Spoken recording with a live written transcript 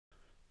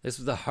This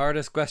was the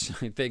hardest question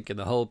I think in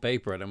the whole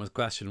paper, and it was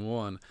question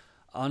 1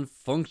 on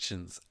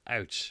functions.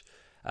 Ouch.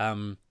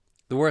 The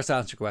worst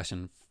answer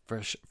question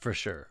for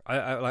sure.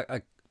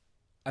 I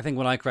think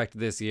when I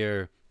corrected this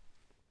year,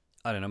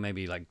 I don't know,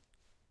 maybe like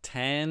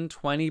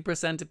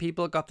 10-20% of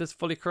people got this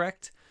fully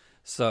correct.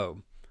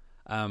 So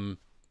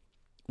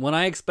when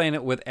I explain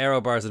it with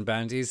arrow bars and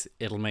bounties,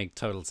 it'll make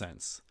total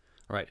sense.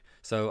 Right.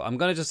 So I'm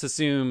going to just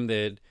assume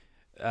that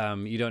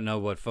you don't know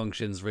what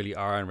functions really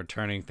are and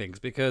returning things,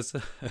 because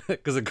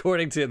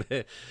according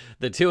to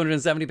the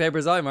 270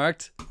 papers I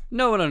marked,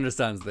 no one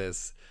understands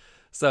this.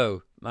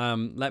 So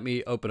let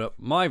me open up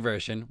my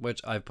version,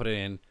 which I've put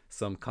in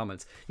some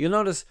comments. You'll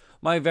notice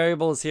my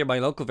variables here, my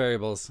local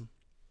variables,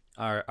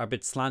 are a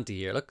bit slanty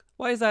here. Look,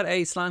 why is that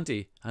A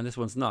slanty and this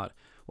one's not?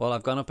 Well,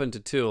 I've gone up into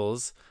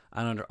tools,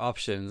 and under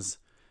options,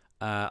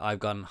 I've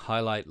gone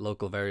highlight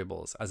local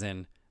variables, as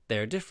in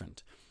they're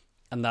different.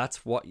 And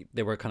that's what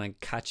they were kind of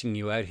catching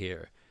you out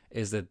here,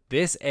 is that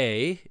this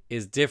A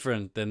is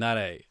different than that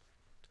A.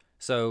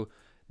 So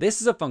this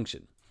is a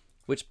function,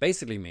 which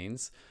basically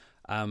means,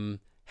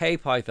 hey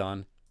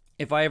Python,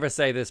 if I ever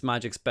say this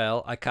magic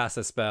spell, I cast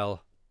a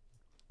spell,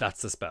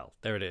 that's the spell.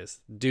 There it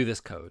is. Do this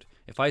code.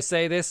 If I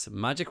say this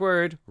magic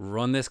word,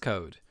 run this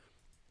code.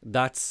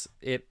 That's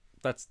it.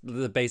 That's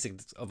the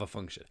basics of a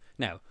function.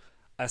 Now,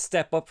 a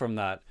step up from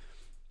that,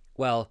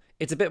 well,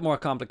 it's a bit more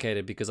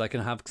complicated because I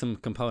can have some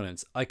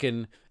components. I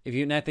can, if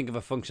you now think of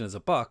a function as a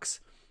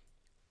box,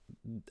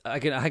 I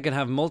can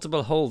have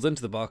multiple holes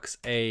into the box,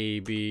 A,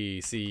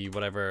 B, C,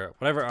 whatever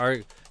are,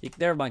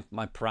 they're my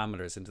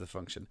parameters into the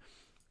function.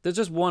 There's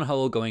just one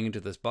hole going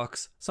into this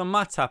box. Some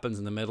maths happens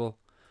in the middle,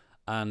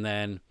 and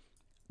then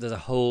there's a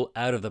hole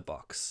out of the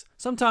box.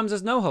 Sometimes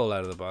there's no hole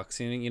out of the box.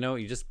 You know,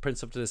 you just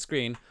print up to the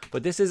screen.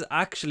 But this is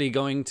actually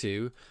going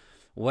to,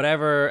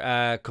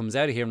 whatever comes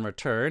out of here in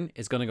return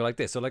is going to go like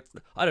this. So like,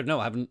 I don't know,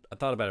 I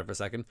thought about it for a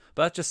second.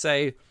 But let's just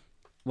say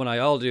when I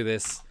all do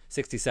this,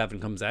 67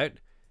 comes out.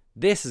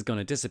 This is going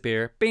to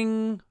disappear.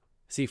 Bing!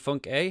 See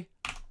func A?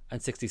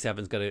 And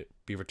 67 is going to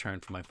be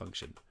returned from my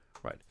function.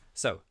 Right,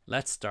 so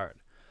let's start.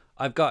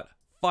 I've got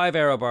 5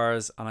 arrow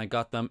bars, and I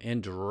got them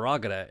in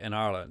Drogheda in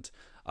Ireland.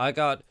 I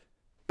got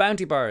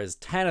bounty bars,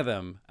 10 of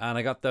them, and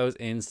I got those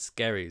in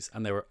Skerries,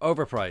 and they were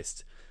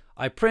overpriced.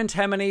 I print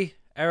how many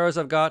arrows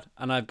I've got,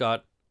 and I've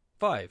got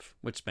 5,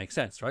 which makes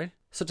sense, right?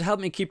 So to help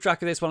me keep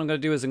track of this, what I'm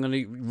going to do is I'm going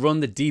to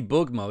run the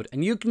debug mode,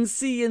 and you can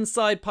see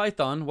inside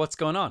Python what's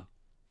going on,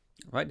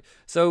 right?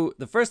 So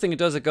the first thing it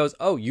does, it goes,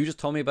 oh, you just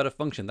told me about a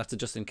function. That's a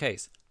just in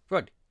case.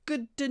 Right.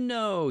 Good to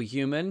know,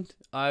 human.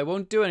 I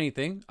won't do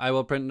anything. I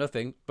will print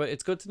nothing, but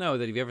it's good to know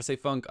that if you ever say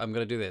func, I'm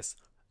going to do this.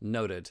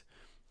 Noted.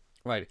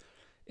 Right.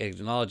 It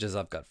acknowledges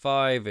I've got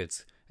 5.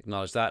 It's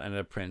acknowledged that, and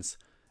it prints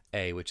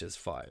A, which is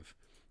 5.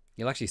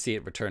 You'll actually see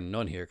it return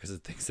none here because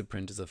it thinks the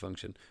print is a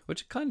function,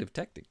 which it kind of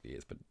technically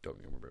is, but don't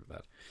remember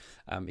that.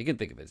 You can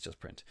think of it as just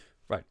print.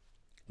 Right.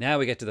 Now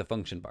we get to the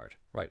function part.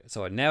 Right.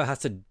 So it now has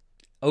to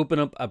open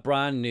up a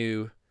brand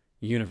new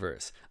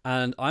universe.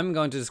 And I'm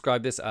going to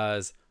describe this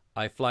as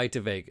I fly to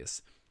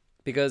Vegas,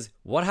 because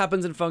what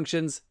happens in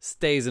functions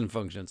stays in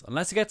functions.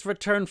 Unless it gets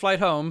return flight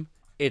home,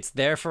 it's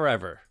there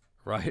forever,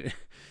 right?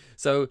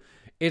 So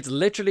it's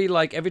literally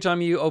like every time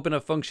you open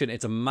a function,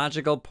 it's a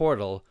magical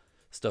portal.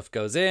 Stuff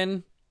goes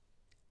in,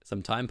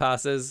 some time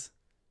passes,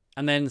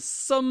 and then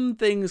some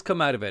things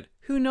come out of it.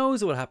 Who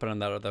knows what happened on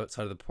that other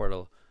side of the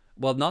portal?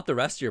 Well, not the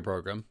rest of your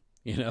program,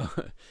 you know.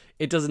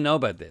 It doesn't know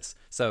about this.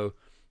 So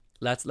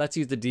let's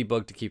use the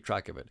debug to keep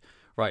track of it.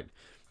 Right.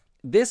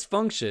 This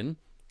function,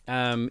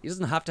 it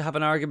doesn't have to have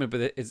an argument,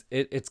 but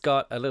it's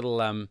got a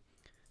little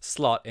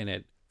slot in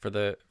it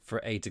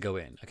for A to go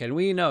in. Okay, and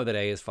we know that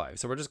A is 5,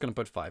 so we're just going to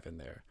put 5 in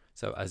there.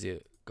 So as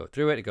you go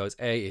through it, it goes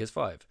A is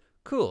 5.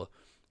 Cool.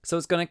 So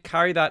it's going to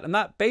carry that, and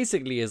that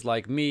basically is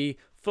like me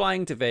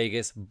flying to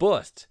Vegas,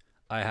 but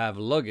I have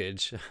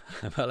luggage.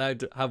 I'm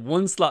allowed to have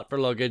 1 slot for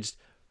luggage,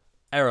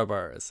 arrow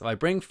bars. So I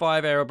bring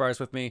 5 arrow bars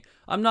with me.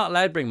 I'm not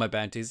allowed to bring my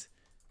bounties,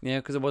 you know,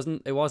 because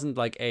it wasn't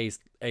like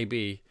A,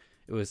 B.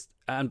 It was,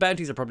 and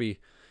bounties are probably,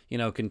 you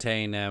know,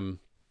 contain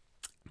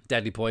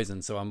deadly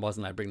poison, so I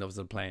wasn't allowed to bring those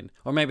to the plane.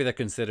 Or maybe they're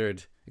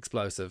considered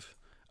explosive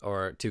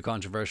or too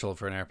controversial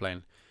for an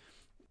airplane.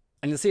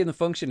 And you'll see in the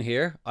function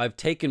here, I've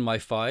taken my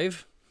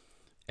 5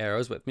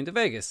 arrows with me to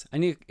Vegas.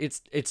 And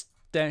it's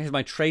down, here's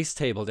my trace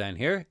table down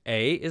here.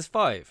 A is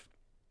 5.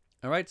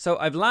 All right, so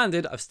I've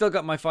landed. I've still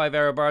got my 5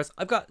 arrow bars.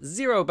 I've got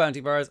 0 bounty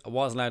bars. I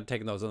wasn't allowed to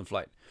take those on the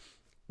flight.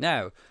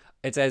 Now,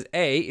 it says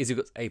A is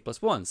equal to A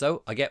plus 1.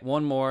 So I get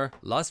 1 more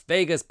Las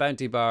Vegas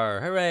bounty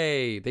bar.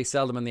 Hooray! They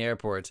sell them in the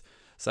airport.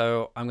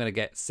 So I'm going to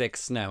get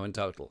 6 now in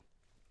total.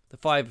 The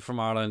 5 from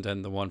Ireland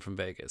and the 1 from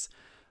Vegas.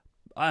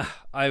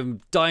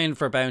 I'm dying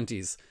for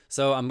bounties.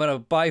 So I'm going to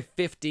buy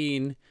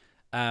 15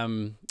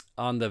 on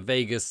the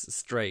Vegas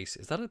Strait.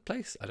 Is that a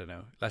place? I don't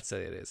know. Let's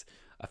say it is.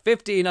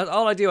 15, that's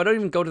all I do. I don't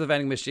even go to the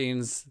vending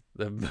machines.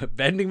 The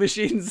vending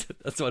machines?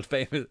 That's what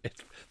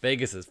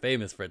Vegas is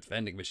famous for, its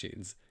vending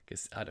machines.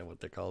 Because I don't know what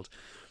they're called.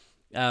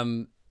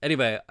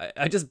 Anyway,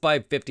 I just buy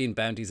 15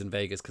 bounties in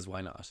Vegas because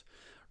why not?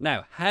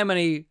 Now, how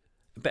many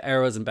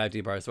arrows and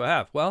bounty bars do I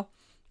have? Well,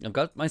 I've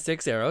got my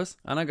 6 arrows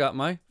and I got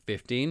my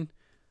 15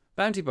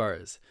 bounty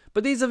bars.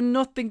 But these have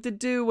nothing to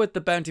do with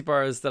the bounty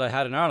bars that I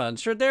had in Ireland.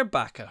 Sure, they're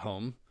back at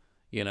home,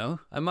 you know.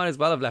 I might as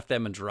well have left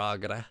them in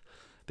Drogheda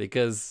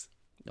because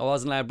I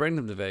wasn't allowed to bring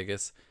them to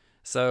Vegas.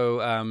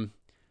 So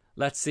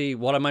let's see,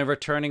 what am I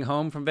returning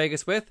home from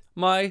Vegas with?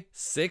 My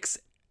 6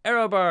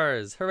 arrow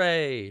bars.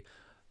 Hooray!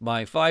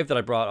 My 5 that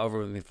I brought over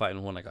with me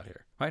fighting one I got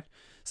here, right?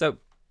 So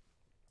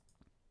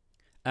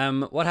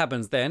what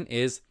happens then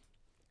is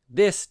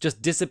this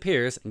just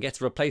disappears and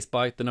gets replaced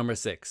by the number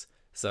 6.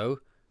 So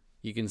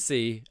you can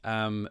see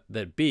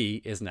that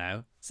B is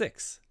now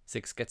 6.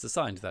 6 gets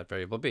assigned to that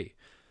variable B.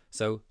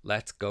 So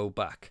let's go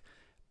back.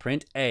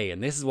 Print A,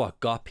 and this is what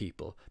got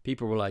people.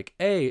 People were like,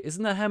 "A,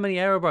 isn't that how many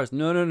error bars?"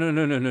 No.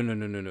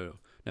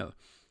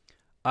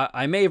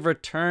 I may have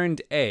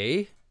returned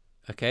A,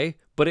 okay,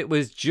 but it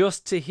was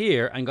just to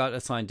here and got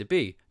assigned to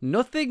B.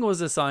 Nothing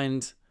was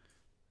assigned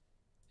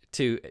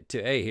to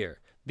A here.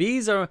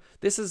 This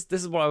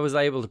is what I was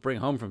able to bring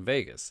home from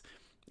Vegas,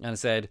 and I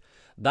said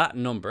that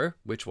number,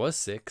 which was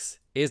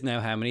 6, is now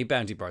how many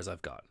bounty bars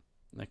I've got.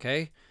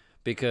 Okay,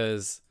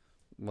 because,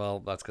 well,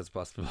 that's because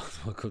possible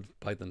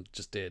Python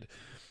just did.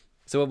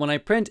 So when I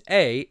print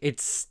A,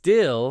 it's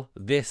still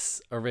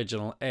this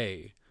original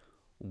A.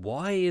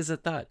 Why is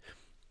it that?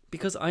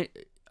 Because I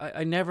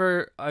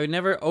never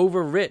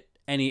overwrit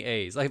any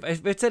A's. Like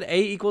if it said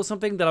A equals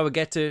something, then I would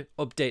get to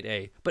update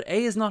A. But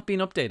A is not being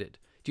updated.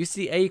 Do you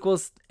see A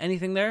equals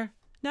anything there?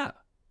 No,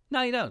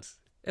 you don't.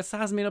 It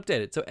hasn't been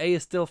updated. So A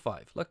is still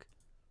 5. Look.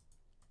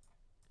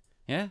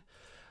 Yeah.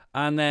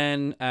 And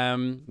then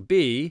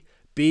B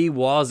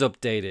was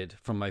updated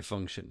from my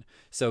function.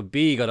 So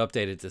B got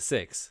updated to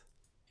 6.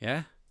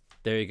 Yeah,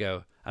 there you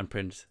go, and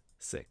print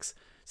 6.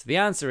 So the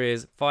answer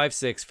is 5,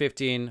 6,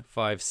 15,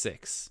 5,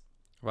 6,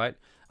 right?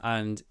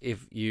 And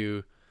if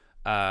you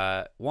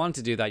want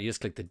to do that, you just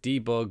click the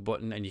debug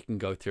button and you can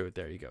go through it.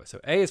 There you go.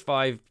 So A is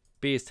 5,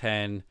 B is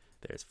 10,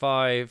 there's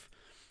 5.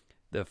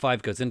 The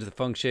 5 goes into the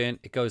function,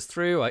 it goes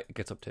through, it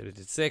gets updated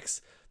to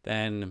 6.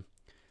 Then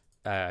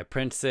I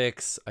print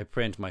 6, I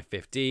print my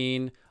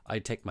 15, I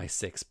take my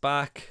 6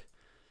 back.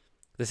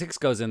 The 6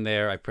 goes in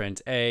there, I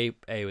print A.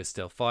 A was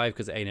still 5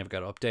 because A never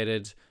got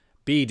updated.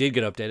 B did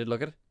get updated,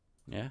 look at it.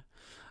 Yeah.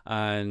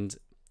 And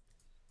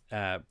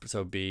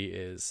so B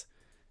is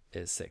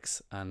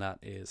 6. And that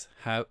is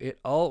how it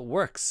all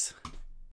works.